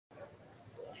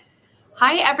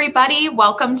Hi, everybody.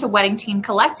 Welcome to Wedding Team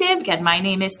Collective. Again, my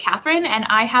name is Catherine, and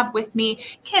I have with me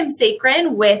Kim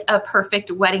Sakren with A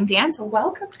Perfect Wedding Dance.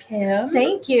 Welcome, Kim.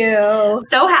 Thank you.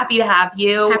 So happy to have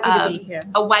you. Happy to be here.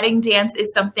 A wedding dance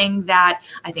is something that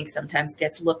I think sometimes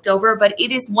gets looked over, but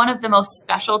it is one of the most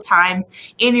special times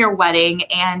in your wedding,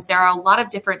 and there are a lot of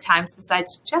different times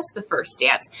besides just the first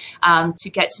dance to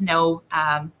get to know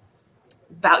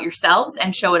about yourselves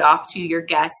and show it off to your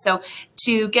guests. So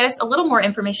to get us a little more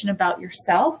information about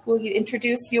yourself, will you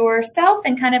introduce yourself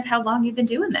and kind of how long you've been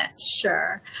doing this?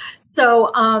 Sure.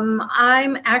 So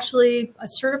I'm actually a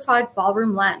certified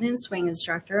ballroom Latin and swing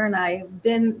instructor, and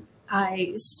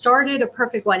I started A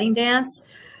Perfect Wedding Dance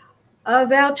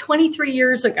about 23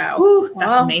 years ago. Ooh,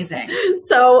 that's amazing.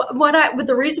 So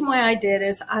the reason why I did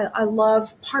is I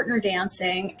love partner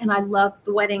dancing and I love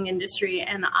the wedding industry.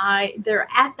 And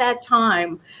at that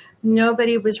time,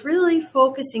 nobody was really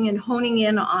focusing and honing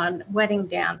in on wedding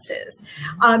dances.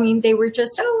 I mean, they were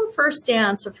just, a first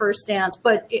dance.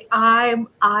 But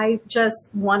I just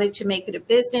wanted to make it a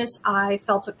business. I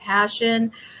felt a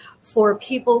passion for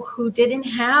people who didn't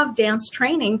have dance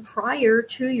training prior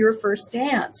to your first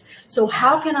dance. So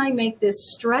how can I make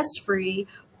this stress-free,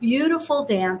 beautiful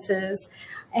dances?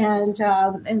 And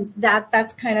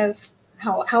that's kind of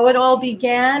how it all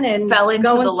began and fell into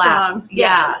the lap.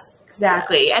 Yeah. Yes.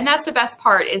 Exactly. Yeah. And that's the best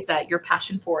part, is that your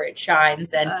passion for it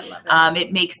shines, and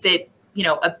it makes it,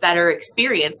 a better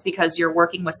experience because you're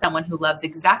working with someone who loves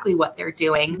exactly what they're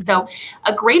doing. So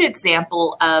a great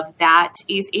example of that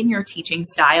is in your teaching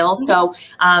style. So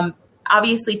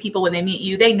obviously people, when they meet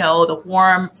you, they know the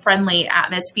warm, friendly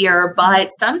atmosphere, but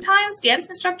sometimes dance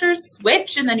instructors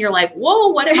switch and then you're like, whoa,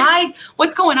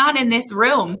 what's going on in this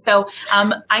room? So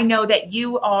I know that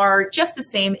you are just the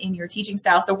same in your teaching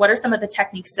style. So what are some of the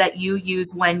techniques that you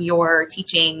use when you're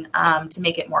teaching to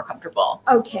make it more comfortable?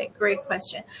 Okay, great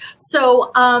question.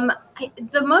 So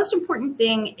the most important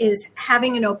thing is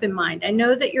having an open mind. I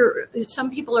know that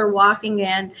some people are walking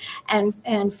in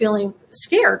and feeling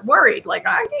scared, worried, like,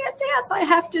 I can't dance, I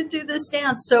have to do this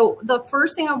dance. So the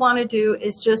first thing I want to do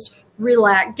is just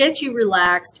relax, get you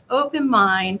relaxed, open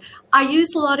mind. I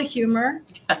use a lot of humor.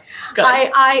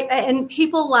 And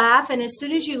people laugh, and as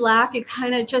soon as you laugh, you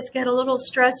kind of just get a little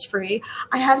stress-free.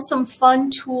 I have some fun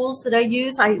tools that I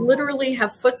use. I literally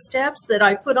have footsteps that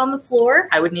I put on the floor.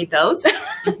 I would need those.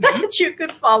 That you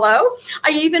could follow.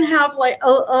 I even have like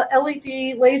a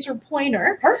LED laser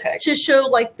pointer. Perfect. To show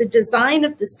like the design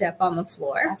of the step on the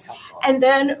floor. That's helpful. And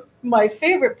then my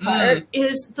favorite part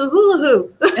is the hula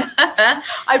hoop.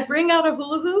 I bring out a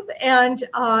hula hoop, and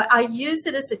I use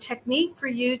it as a technique for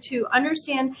you to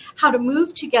understand how to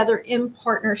move together in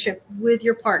partnership with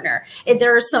your partner. And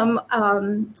there are some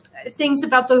things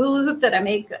about the hula hoop that I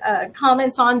make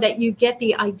comments on that you get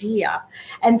the idea.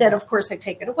 And then, of course, I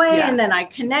take it away, and then I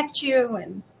connect you.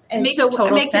 And it makes so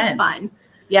total make sense. It fun.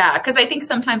 Yeah, because I think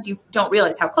sometimes you don't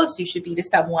realize how close you should be to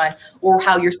someone or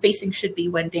how your spacing should be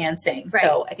when dancing. Right.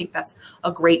 So I think that's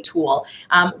a great tool.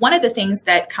 One of the things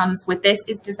that comes with this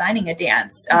is designing a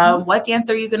dance. What dance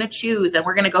are you going to choose? And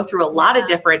we're going to go through a lot of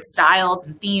different styles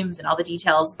and themes and all the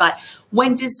details. But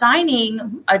when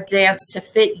designing a dance to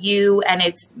fit you, and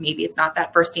maybe it's not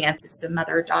that first dance, it's a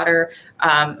mother-daughter,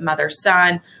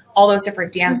 mother-son, all those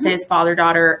different dances,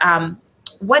 father-daughter,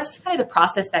 what's kind of the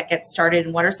process that gets started,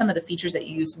 and what are some of the features that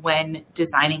you use when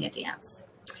designing a dance?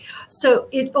 So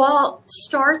it all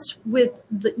starts with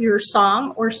your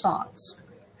song or songs.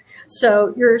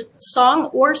 So your song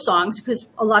or songs, because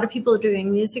a lot of people are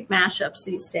doing music mashups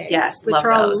these days, which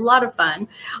are a lot of fun.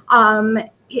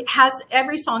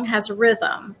 Every song has a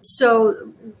rhythm.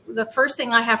 So the first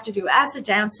thing I have to do as a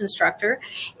dance instructor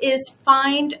is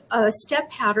find a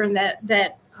step pattern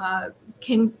that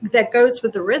goes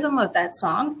with the rhythm of that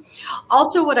song.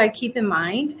 Also, what I keep in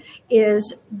mind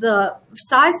is the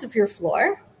size of your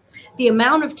floor, the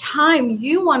amount of time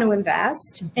you want to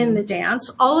invest in the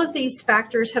dance. All of these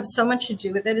factors have so much to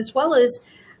do with it, as well as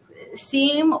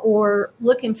theme or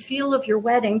look and feel of your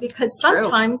wedding, because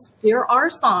sometimes there are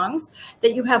songs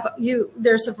that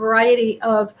there's a variety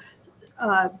of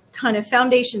kind of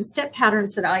foundation step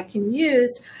patterns that I can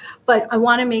use, but I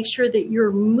want to make sure that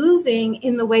you're moving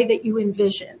in the way that you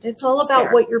envisioned. It's all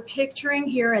about what you're picturing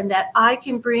here, and that I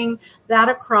can bring that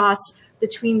across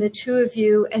between the two of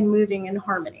you and moving in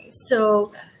harmony.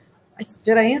 So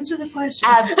Did I answer the question?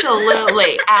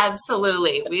 Absolutely.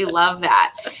 Absolutely. We love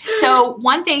that. So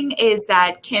one thing is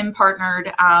that Kim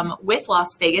partnered with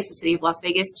Las Vegas, the city of Las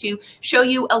Vegas, to show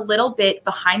you a little bit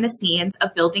behind the scenes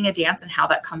of building a dance and how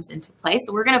that comes into play.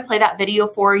 So we're going to play that video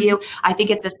for you. I think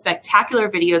it's a spectacular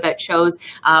video that shows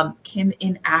Kim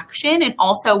in action and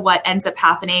also what ends up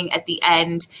happening at the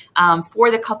end for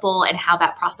the couple and how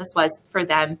that process was for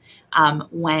them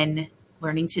when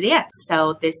learning to dance.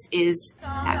 So this is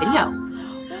that video.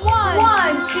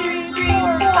 1, 2, 3,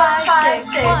 4, 5,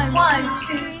 6. 1,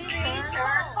 2, 3,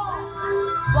 turn.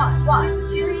 1,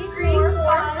 2, 3, 4,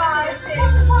 5, 6.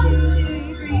 1,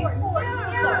 2, 3, 4.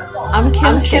 I'm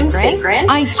Kim Sakren.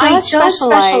 I just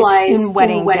specialize in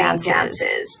wedding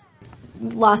dances.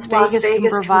 Las Vegas can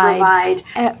provide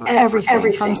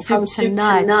everything from soup to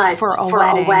nuts for a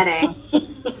wedding.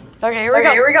 Okay, here we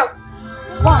go.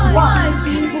 1,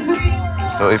 2, 3.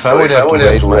 So if I would have to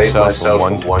rate myself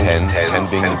from 1 to 10, 10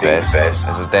 being the best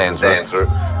as a dancer,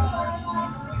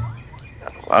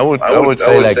 I would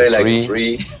say like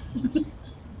 3.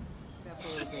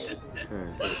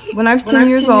 When I was 10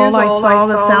 years old, I saw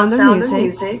The Sound of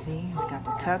Music. See, he's got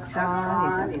the tux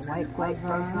on, he's got his white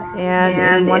gloves on.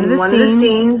 And in one of the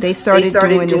scenes, they started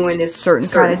doing this certain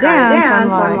kind of dance. I'm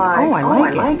like, oh,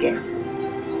 I like it.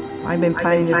 I've been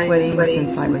planning this wedding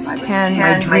since I was 10,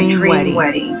 my dream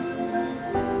wedding.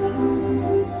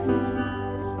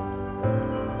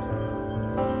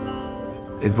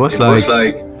 It was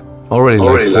like already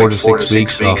like 4 to 6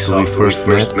 weeks after we first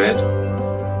met.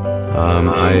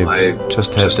 I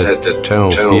just had that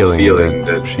general feeling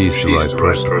that she's the right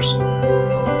person.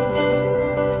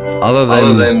 Other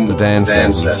than the dance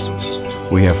lessons,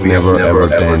 we have never ever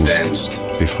danced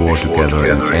before together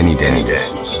in any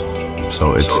dance.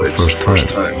 So it's the first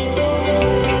time.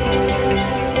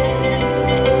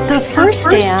 The first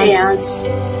dance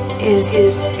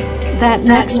is that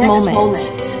next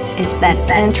moment. It's that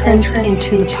entrance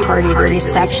into the party, the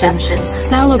reception,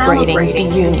 celebrating the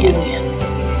union.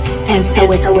 And so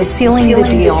it's sealing the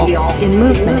deal in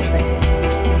movement.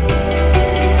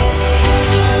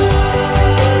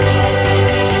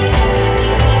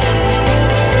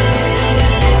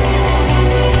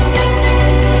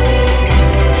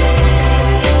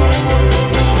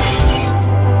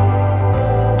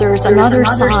 There's another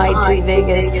side to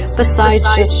Vegas besides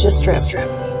just the strip.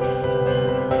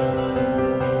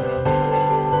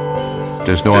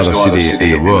 There's no other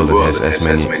city in the world that has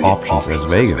as many options as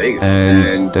Vegas.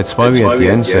 And that's why we at the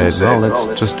end said, well,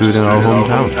 let's just do it in our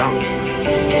hometown.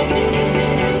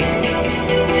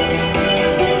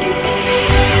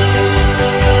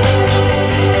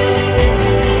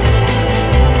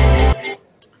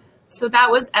 So that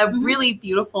was a really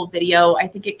beautiful video. I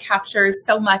think it captures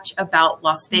so much about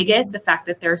Las Vegas, the fact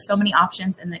that there are so many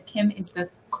options and that Kim is the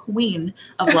queen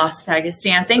of Las Vegas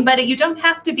dancing. But you don't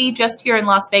have to be just here in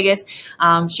Las Vegas.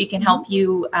 She can help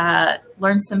you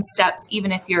learn some steps,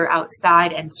 even if you're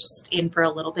outside and just in for a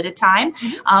little bit of time.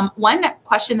 One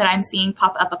question that I'm seeing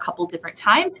pop up a couple different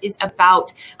times is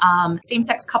about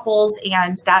same-sex couples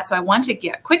and that. So I want to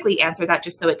quickly answer that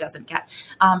just so it doesn't get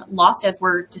lost as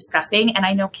we're discussing. And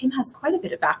I know Kim has quite a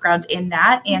bit of background in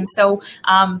that. And so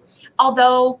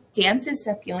although dance is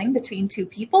appealing between two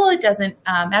people, it doesn't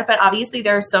matter. But obviously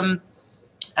there are some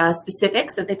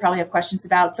specifics that they probably have questions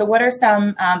about. So what are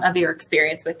some of your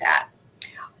experience with that?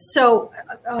 So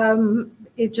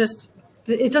it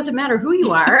doesn't matter who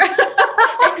you are.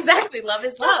 Exactly. Love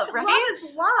is love, right? Love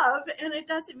is love, and it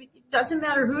doesn't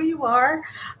matter who you are.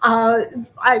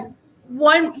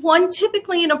 One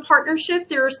typically in a partnership,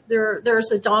 there's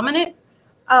a dominant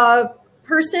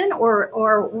person,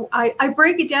 or I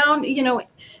break it down. You know,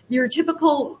 your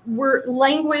typical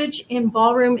language in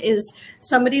ballroom is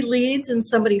somebody leads and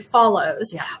somebody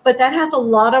follows, but that has a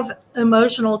lot of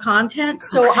emotional content.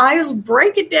 So I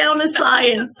break it down to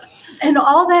science. And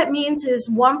all that means is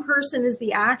one person is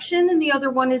the action and the other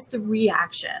one is the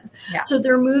reaction. So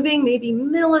they're moving maybe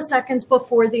milliseconds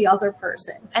before the other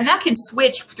person. And that can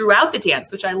switch throughout the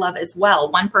dance, which I love as well.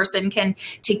 One person can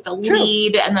take the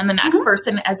lead and then the next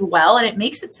person as well. And it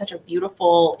makes it such a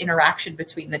beautiful interaction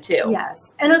between the two.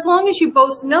 Yes. And as long as you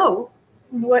both know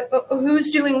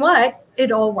who's doing what,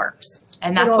 it all works.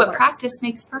 And that's what practice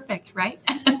makes perfect, right?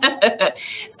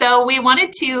 So we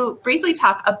wanted to briefly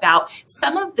talk about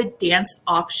some of the dance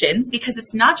options, because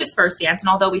it's not just first dance. And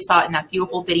although we saw it in that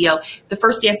beautiful video, the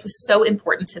first dance was so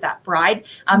important to that bride.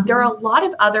 There are a lot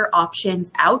of other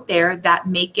options out there that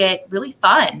make it really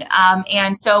fun.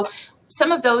 And so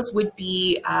some of those would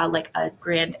be like a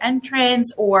grand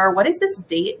entrance, or what is this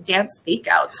dance fake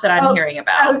outs that I'm hearing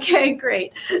about? Okay,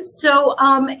 great. So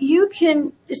you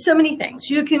can, so many things.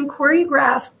 You can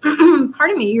choreograph,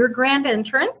 pardon me, your grand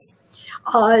entrance.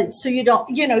 So you don't,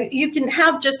 you can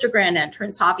have just a grand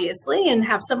entrance, obviously, and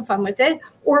have some fun with it,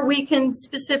 or we can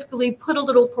specifically put a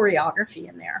little choreography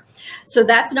in there. So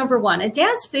that's number one. A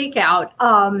dance fake out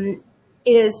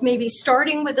is maybe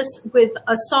starting with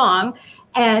a song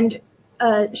and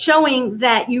showing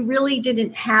that you really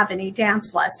didn't have any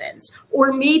dance lessons,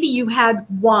 or maybe you had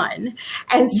one,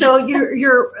 and so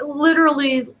you're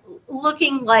literally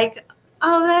looking like,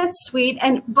 oh, that's sweet.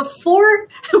 And before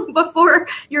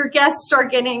your guests start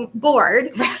getting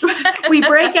bored, we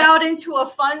break out into a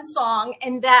fun song,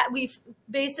 and that we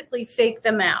basically fake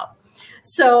them out.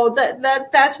 So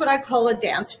that's what I call a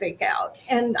dance fake out.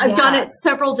 And I've done it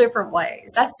several different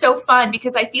ways. That's so fun,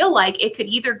 because I feel like it could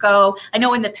either go, I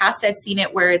know in the past I've seen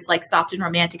it where it's like soft and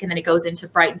romantic and then it goes into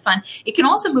bright and fun. It can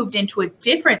also move into a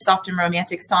different soft and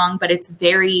romantic song, but it's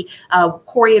very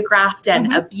choreographed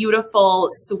and a beautiful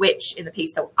switch in the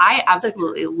pace. So I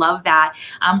absolutely love that.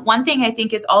 One thing I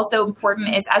think is also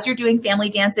important is, as you're doing family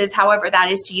dances, however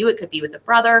that is to you, it could be with a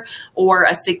brother or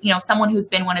someone who's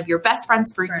been one of your best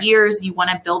friends for years. You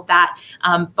want to build that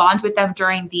bond with them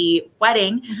during the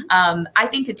wedding. I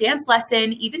think a dance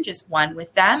lesson, even just one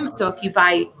with them. So if you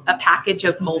buy a package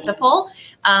of multiple,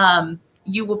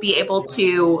 you will be able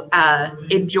to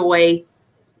enjoy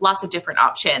lots of different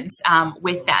options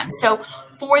with them. So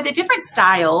for the different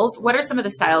styles, what are some of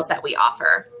the styles that we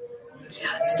offer?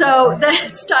 So the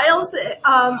styles that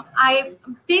I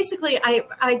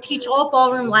teach all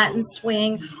ballroom, Latin,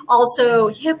 swing, also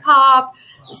hip hop,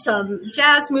 some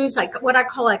jazz moves, like what I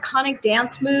call iconic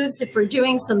dance moves. If we're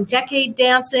doing some decade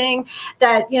dancing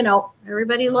that,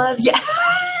 everybody loves. Yeah.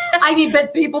 I mean,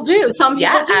 but people do. Some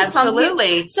people do.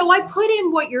 Absolutely. So I put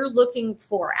in what you're looking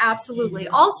for. Absolutely.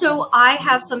 Also, I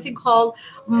have something called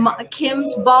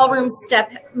Kim's ballroom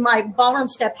step, my ballroom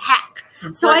step hack.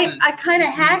 So I kind of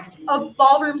hacked a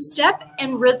ballroom step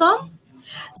and rhythm,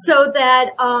 so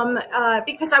that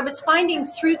because I was finding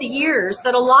through the years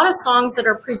that a lot of songs that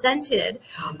are presented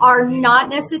are not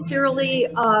necessarily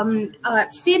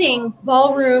fitting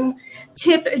ballroom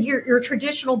your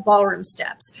traditional ballroom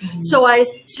steps. So I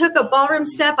took a ballroom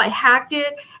step, I hacked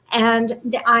it,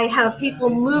 and I have people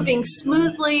moving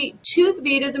smoothly to the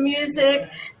beat of the music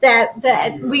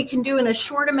that we can do in a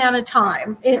short amount of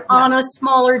time on a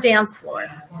smaller dance floor.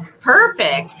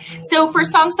 Perfect. So for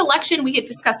song selection, we had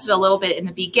discussed it a little bit in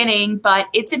the beginning, but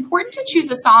it's important to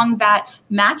choose a song that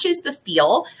matches the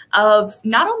feel of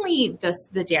not only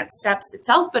the dance steps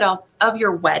itself, but of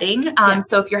your wedding.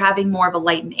 So if you're having more of a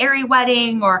light and airy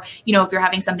wedding, or, if you're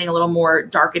having something a little more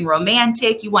dark and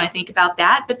romantic, you want to think about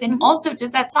that. But then also,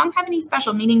 does that song have any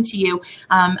special meaning to you?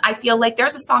 I feel like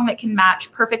there's a song that can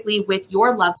match perfectly with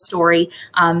your love story.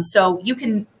 So you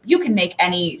can make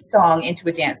any song into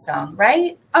a dance song,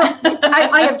 right? Oh,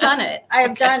 I have done it. I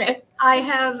have done it. I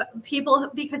have people,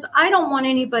 because I don't want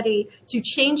anybody to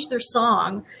change their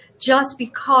song just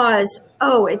because,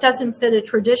 it doesn't fit a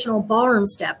traditional ballroom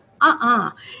step.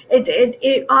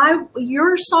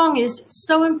 Your song is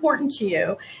so important to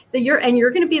you that you're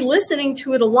going to be listening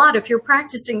to it a lot if you're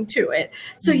practicing to it.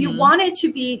 So you want it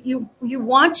to be, you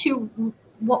want to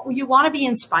be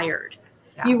inspired.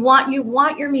 Yeah. You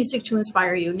want your music to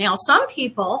inspire you. Now, some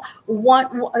people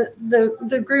want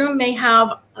the groom may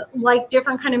have like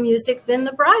different kind of music than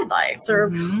the bride likes, or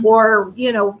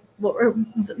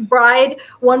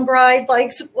one bride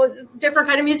likes different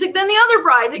kind of music than the other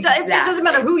bride. It doesn't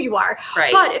matter who you are.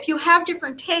 Right. But if you have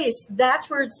different tastes, that's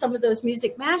where some of those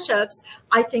music mashups,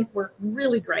 I think, work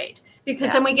really great,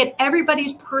 because then we get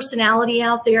everybody's personality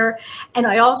out there. And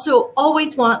I also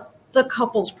always want the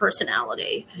couple's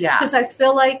personality. Yeah. Because I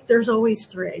feel like there's always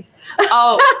three.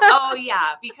 Oh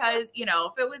yeah. Because,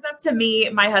 if it was up to me,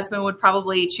 my husband would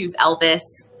probably choose Elvis.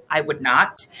 I would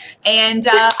not. And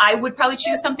I would probably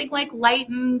choose something like light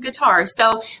and guitar.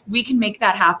 So we can make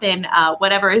that happen,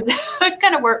 whatever is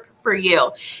going to work for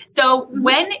you. So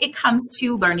when it comes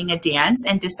to learning a dance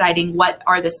and deciding what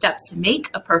are the steps to make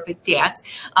a perfect dance,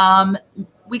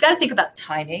 we got to think about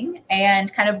timing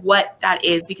and kind of what that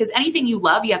is, because anything you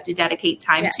love, you have to dedicate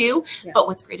time to. Yeah. But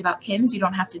what's great about Kim's, you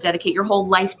don't have to dedicate your whole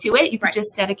life to it. You can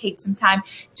just dedicate some time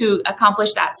to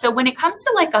accomplish that. So when it comes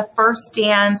to like a first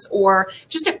dance or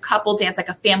just a couple dance, like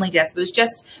a family dance, if it was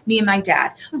just me and my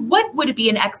dad, what would it be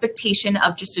an expectation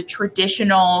of just a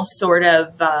traditional sort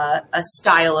of a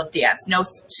style of dance? No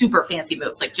super fancy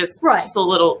moves, like just a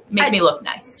little, make me look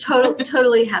nice.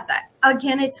 Totally have that.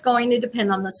 Again, it's going to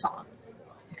depend on the song.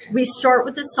 We start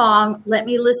with the song. Let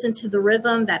me listen to the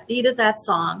rhythm, that beat of that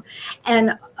song.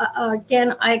 And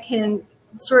again, I can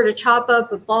sort of chop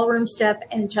up a ballroom step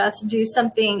and just do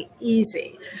something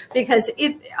easy, because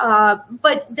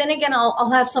but then again,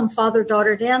 I'll have some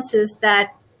father-daughter dances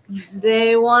that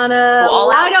they want to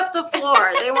light up the floor.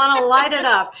 They want to light it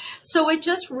up. So it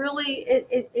just really,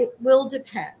 it will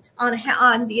depend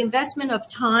on the investment of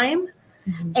time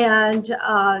and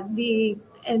the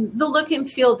look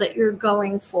and feel that you're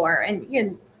going for, and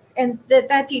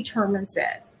that determines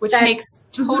it. Which makes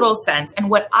total sense. And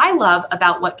what I love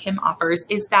about what Kim offers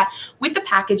is that with the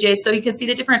packages, so you can see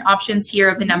the different options here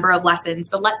of the number of lessons,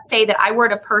 but let's say that I were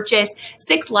to purchase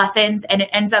 6 lessons and it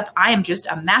ends up I am just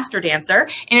a master dancer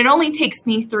and it only takes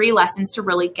me 3 lessons to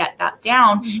really get that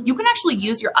down. You can actually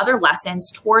use your other lessons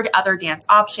toward other dance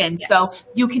options. So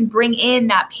you can bring in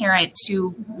that parent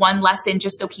to one lesson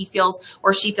just so he feels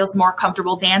or she feels more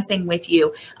comfortable dancing with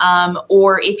you.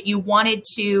 Or if you wanted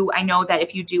to, I know that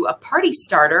if you do a party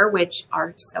starter, which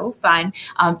are so fun,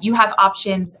 you have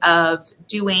options of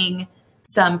doing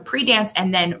some pre-dance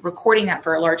and then recording that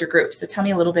for a larger group. So tell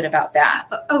me a little bit about that.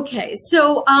 Okay,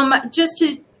 so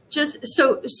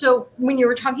so when you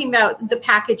were talking about the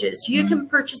packages, you can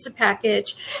purchase a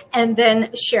package and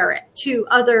then share it to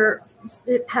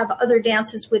have other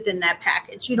dances within that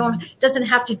package. You don't, doesn't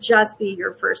have to just be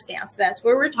your first dance. That's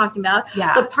what we're talking about.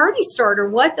 Yeah. The party starter,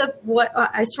 what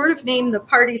I sort of named the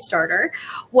party starter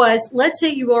was, let's say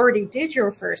you already did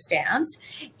your first dance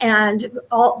and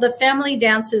all the family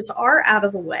dances are out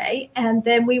of the way, and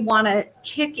then we want to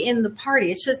kick in the party.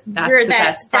 It's just the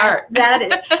best part. That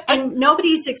is, and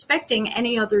nobody's expecting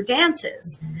any other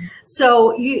dances.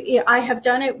 So I have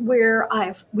done it where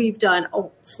we've done a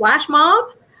flash mob,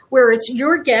 where it's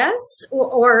your guests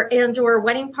or a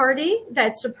wedding party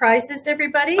that surprises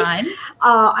everybody. Fun.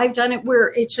 I've done it where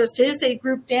it just is a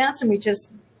group dance and we just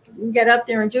get up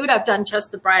there and do it. I've done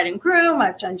just the bride and groom.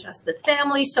 I've done just the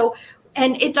family. So,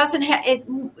 and it doesn't have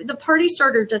the party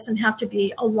starter doesn't have to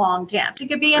be a long dance. It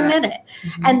could be a minute,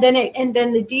 and then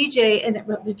the DJ and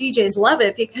the DJs love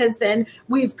it, because then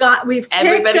we've kicked up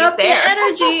the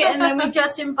energy, and then we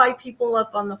just invite people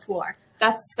up on the floor.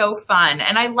 That's so fun.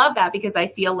 And I love that because I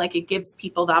feel like it gives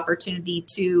people the opportunity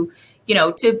to,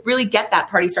 to really get that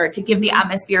party started, to give the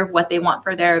atmosphere of what they want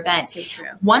for their event. So true.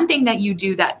 One thing that you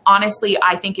do that honestly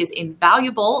I think is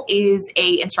invaluable is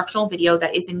a instructional video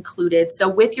that is included. So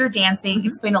with your dancing,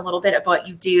 explain a little bit of what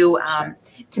you do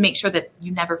to make sure that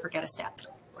you never forget a step.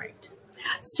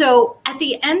 So at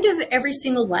the end of every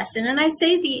single lesson, and I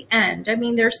say the end, I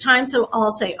mean, there's times that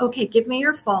I'll say, okay, give me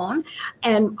your phone,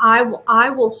 and I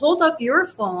will hold up your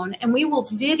phone and we will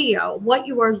video what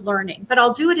you are learning. But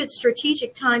I'll do it at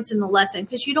strategic times in the lesson,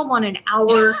 because you don't want an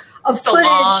hour of footage. A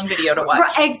long video to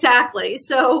watch. Exactly.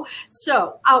 So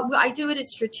I do it at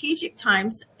strategic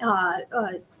times.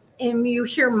 And you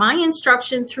hear my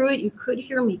instruction through it. You could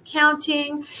hear me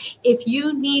counting. If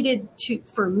you needed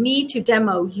for me to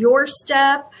demo your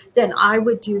step, then I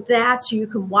would do that, so you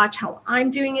can watch how I'm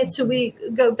doing it. So we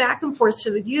go back and forth. So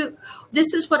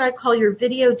this is what I call your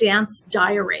video dance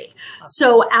diary.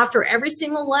 So after every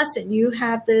single lesson, you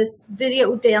have this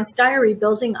video dance diary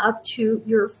building up to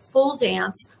your full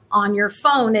dance on your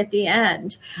phone at the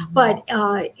end. But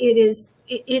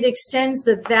it extends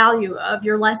the value of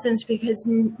your lessons, because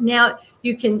now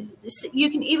you can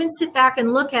even sit back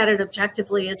and look at it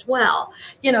objectively as well.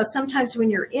 Sometimes when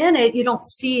you're in it, you don't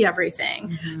see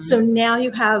everything. So now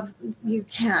you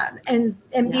can. And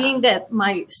being that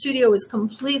my studio is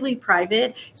completely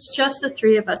private, it's just the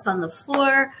 3 of us on the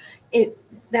floor.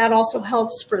 That also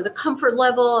helps for the comfort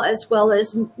level, as well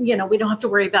as, we don't have to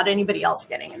worry about anybody else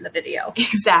getting in the video.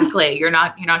 Exactly. You're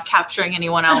not capturing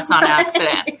anyone else on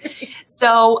accident.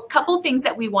 So a couple things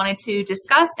that we wanted to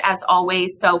discuss as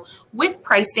always. So with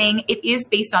pricing, it is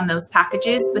based on those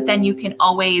packages, but then you can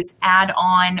always add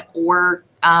on or,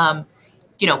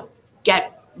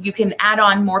 you can add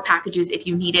on more packages if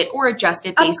you need it, or adjust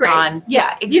it based on.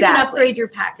 Yeah, exactly. You can upgrade your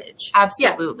package.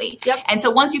 Absolutely. Yeah. Yep. And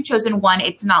so once you've chosen one,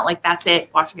 it's not like that's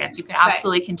it, wash your hands. You can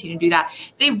absolutely continue to do that.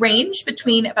 They range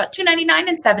between about $2.99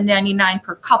 and $7.99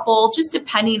 per couple, just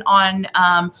depending on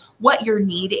what your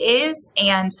need is.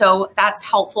 And so that's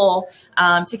helpful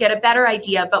to get a better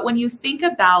idea. But when you think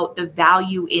about the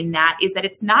value in that, is that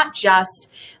it's not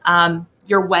just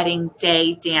your wedding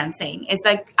day dancing. It's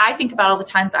like, I think about all the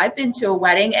times I've been to a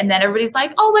wedding and then everybody's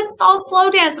like, oh, let's all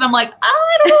slow dance. And I'm like, oh,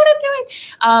 I don't know what I'm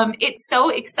doing. It's so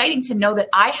exciting to know that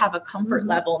I have a comfort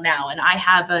level now, and I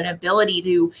have an ability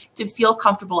to feel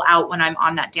comfortable out when I'm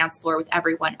on that dance floor with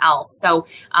everyone else. So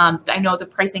I know the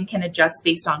pricing can adjust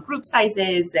based on group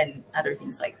sizes and other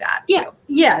things like that. Yeah. Too.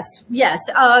 Yes.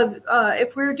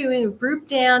 If we're doing a group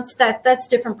dance, that's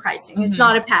different pricing. It's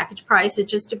not a package price. It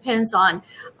just depends on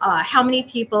how many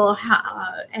people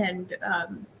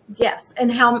yes,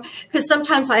 and how, because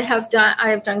sometimes I have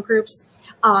done groups.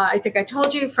 I think I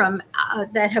told you from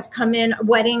that have come in, a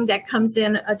wedding that comes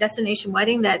in, a destination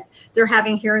wedding that they're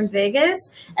having here in Vegas,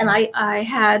 and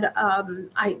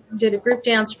I did a group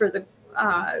dance for the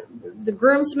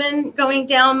groomsmen going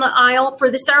down the aisle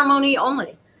for the ceremony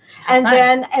only. And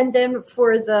then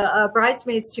for the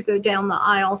bridesmaids to go down the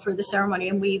aisle for the ceremony,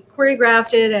 and we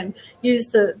choreographed it and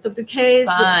used the bouquets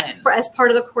as part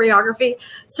of the choreography.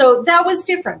 So that was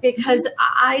different because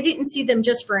I didn't see them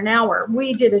just for an hour.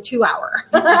 We did a 2 hour.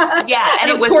 Yeah,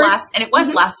 and it was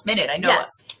last minute. I know. Yes,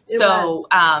 so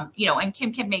and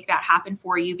Kim can make that happen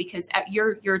for you because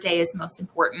your day is most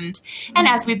important. And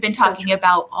as we've been talking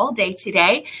about all day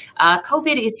today,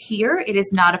 COVID is here. It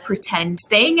is not a pretend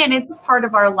thing, and it's part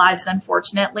of our lives,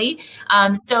 unfortunately.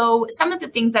 So some of the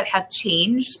things that have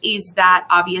changed is that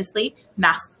obviously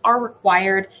masks are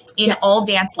required in all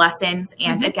dance lessons.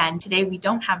 And again, today we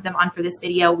don't have them on for this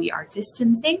video. We are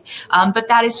distancing, but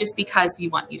that is just because we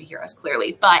want you to hear us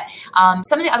clearly. But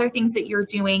some of the other things that you're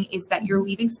doing is that you're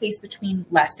leaving space between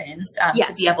lessons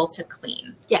to be able to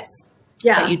clean. Yes.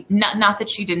 Yeah. Not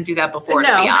that she didn't do that before, to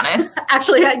be honest.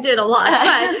 Actually, I did a lot.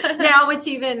 But now it's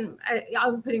even,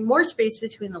 I'm putting more space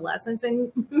between the lessons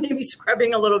and maybe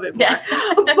scrubbing a little bit more. Yeah.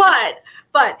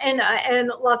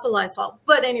 and lots of Lysol.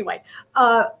 But anyway,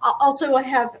 also I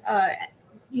have,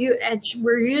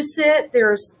 where you sit,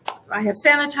 I have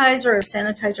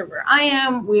sanitizer where I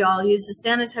am. We all use the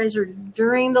sanitizer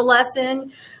during the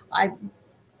lesson.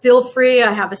 Feel free.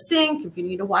 I have a sink if you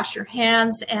need to wash your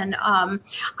hands. And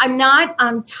I'm not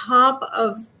on top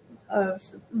of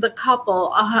the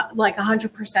couple like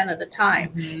 100% of the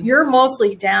time. You're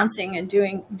mostly dancing and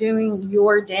doing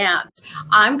your dance.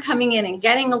 I'm coming in and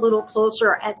getting a little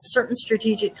closer at certain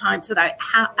strategic times that I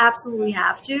absolutely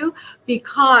have to,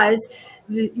 because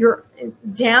your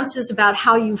dance is about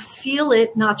how you feel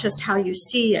it, not just how you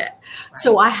see it. Right.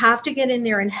 So I have to get in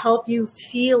there and help you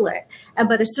feel it.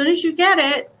 But as soon as you get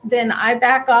it, then I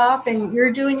back off and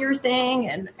you're doing your thing.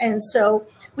 And so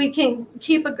we can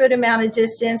keep a good amount of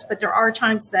distance, but there are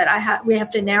times that we have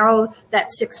to narrow that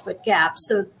 6-foot gap.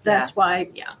 So that's why,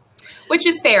 Which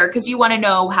is fair, because you want to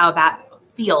know how that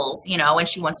feels, and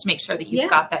she wants to make sure that you've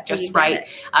got that just right.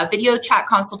 Video chat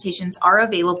consultations are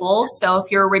available. So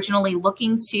if you're originally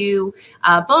looking to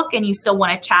book and you still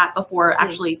want to chat before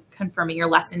actually confirming your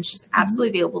lessons, she's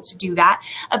absolutely available to do that.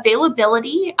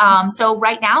 Availability. So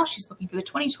right now she's booking for the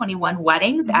 2021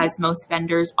 weddings, as most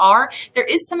vendors are. There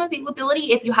is some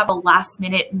availability if you have a last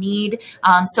minute need.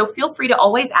 So feel free to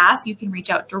always ask. You can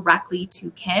reach out directly to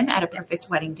Kim at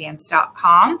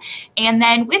aperfectweddingdance.com. And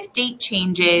then with date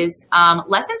changes,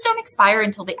 lessons don't expire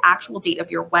until the actual date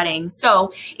of your wedding.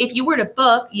 So if you were to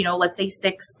book, let's say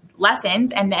 6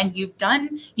 lessons, and then you've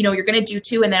done, you're going to do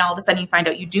 2, and then all of a sudden you find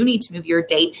out you do need to move your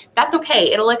date, that's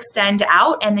okay. It'll extend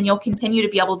out, and then you'll continue to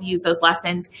be able to use those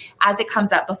lessons as it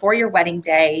comes up before your wedding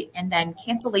day. And then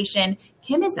cancellation,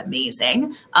 Kim is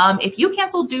amazing. If you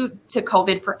cancel due to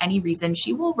COVID for any reason,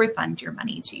 she will refund your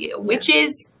money to you, which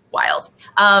is wild.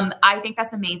 I think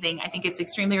that's amazing. I think it's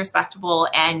extremely respectable.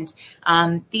 And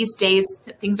these days,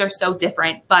 things are so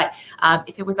different. But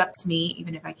if it was up to me,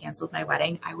 even if I canceled my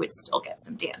wedding, I would still get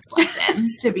some dance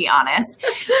lessons, to be honest.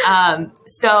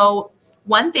 So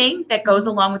one thing that goes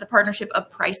along with the partnership of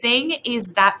pricing is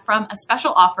that from a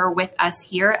special offer with us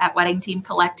here at Wedding Team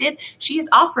Collective, she is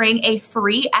offering a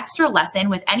free extra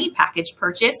lesson with any package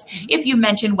purchase if you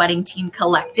mention Wedding Team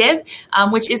Collective,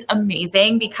 which is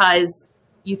amazing because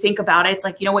you think about it, it's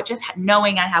like, just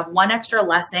knowing I have one extra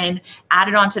lesson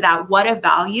added onto that, what a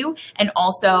value. And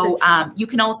also, you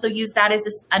can also use that as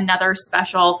another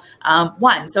special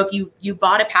one. So if you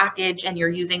bought a package and you're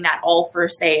using that all for,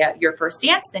 say, your first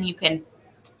dance, then you can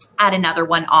add another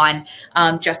one on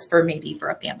just for maybe for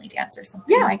a family dance or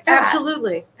something like that.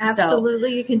 Absolutely. Absolutely.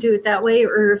 So, you can do it that way.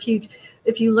 Or if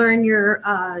you learn your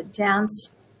dance,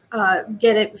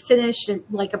 get it finished in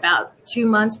like about 2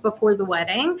 months before the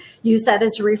wedding, use that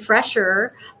as a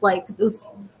refresher, like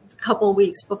couple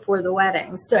weeks before the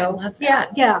wedding. So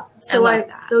yeah. So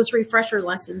those refresher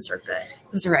lessons are good.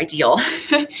 Those are ideal.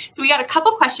 So we got a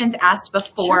couple questions asked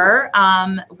before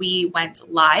we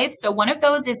went live. So one of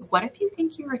those is, what if you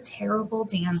think you're a terrible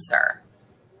dancer?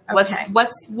 Okay.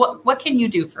 What can you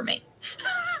do for me?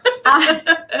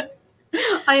 I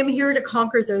am here to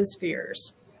conquer those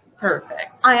fears.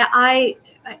 Perfect.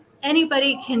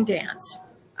 Anybody can dance.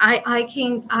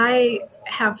 I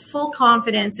have full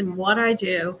confidence in what I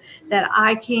do, that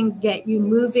I can get you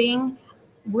moving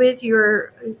with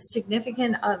your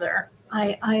significant other.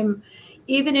 I'm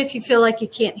even if you feel like you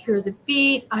can't hear the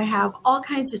beat, I have all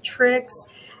kinds of tricks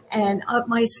and up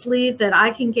my sleeve that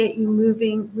I can get you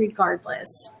moving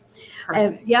regardless.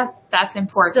 That's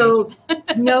important. So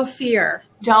no fear.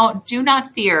 Do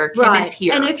not fear. Kim is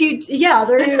here. And if you,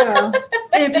 there you go.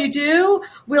 And if you do,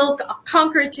 we'll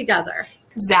conquer it together.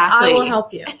 Exactly. I will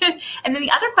help you. And then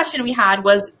the other question we had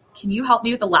was, can you help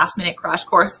me with a last minute crash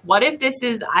course? What if this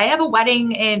is, I have a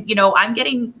wedding and, I'm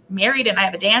getting married and I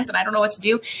have a dance and I don't know what to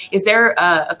do. Is there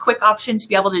a quick option to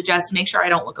be able to just make sure I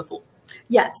don't look a fool?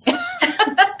 Yes.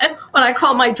 What I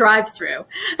call my drive-through.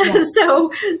 Yes.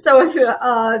 So if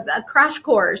a crash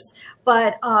course,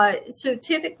 but so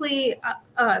typically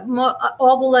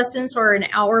all the lessons are an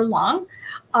hour long.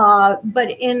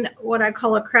 But in what I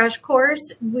call a crash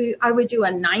course, I would do a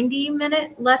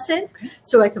 90-minute lesson,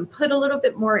 so I can put a little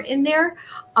bit more in there.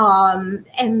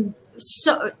 And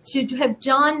so to have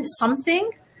done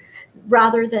something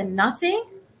rather than nothing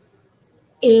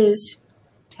is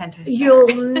 10 times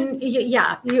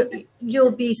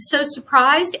you'll be so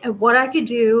surprised at what I could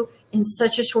do in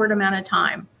such a short amount of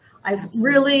time. I've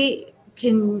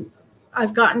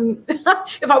gotten,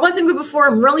 if I wasn't good before,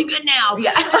 I'm really good now.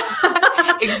 Yeah,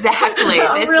 exactly.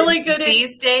 I'm really good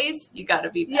these days. You got to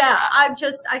be better. Yeah,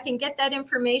 I can get that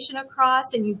information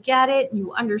across and you get it,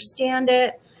 you understand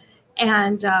it,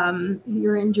 and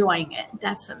you're enjoying it.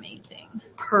 That's the main thing.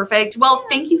 Perfect. Well,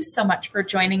 thank you so much for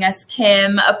joining us,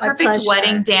 Kim. A Perfect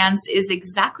Wedding Dance is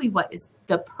exactly what is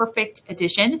the perfect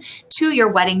addition to your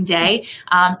wedding day.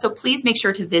 So please make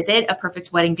sure to visit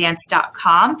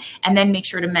aperfectweddingdance.com and then make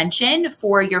sure to mention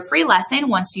for your free lesson,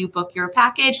 once you book your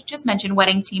package, just mention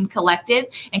Wedding Team Collective,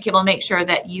 and Kim will make sure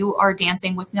that you are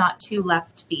dancing with not two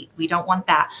left feet. We don't want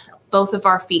that. Both of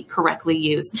our feet correctly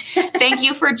used. Thank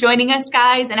you for joining us,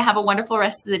 guys, and have a wonderful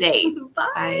rest of the day.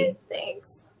 Bye.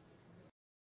 Thanks.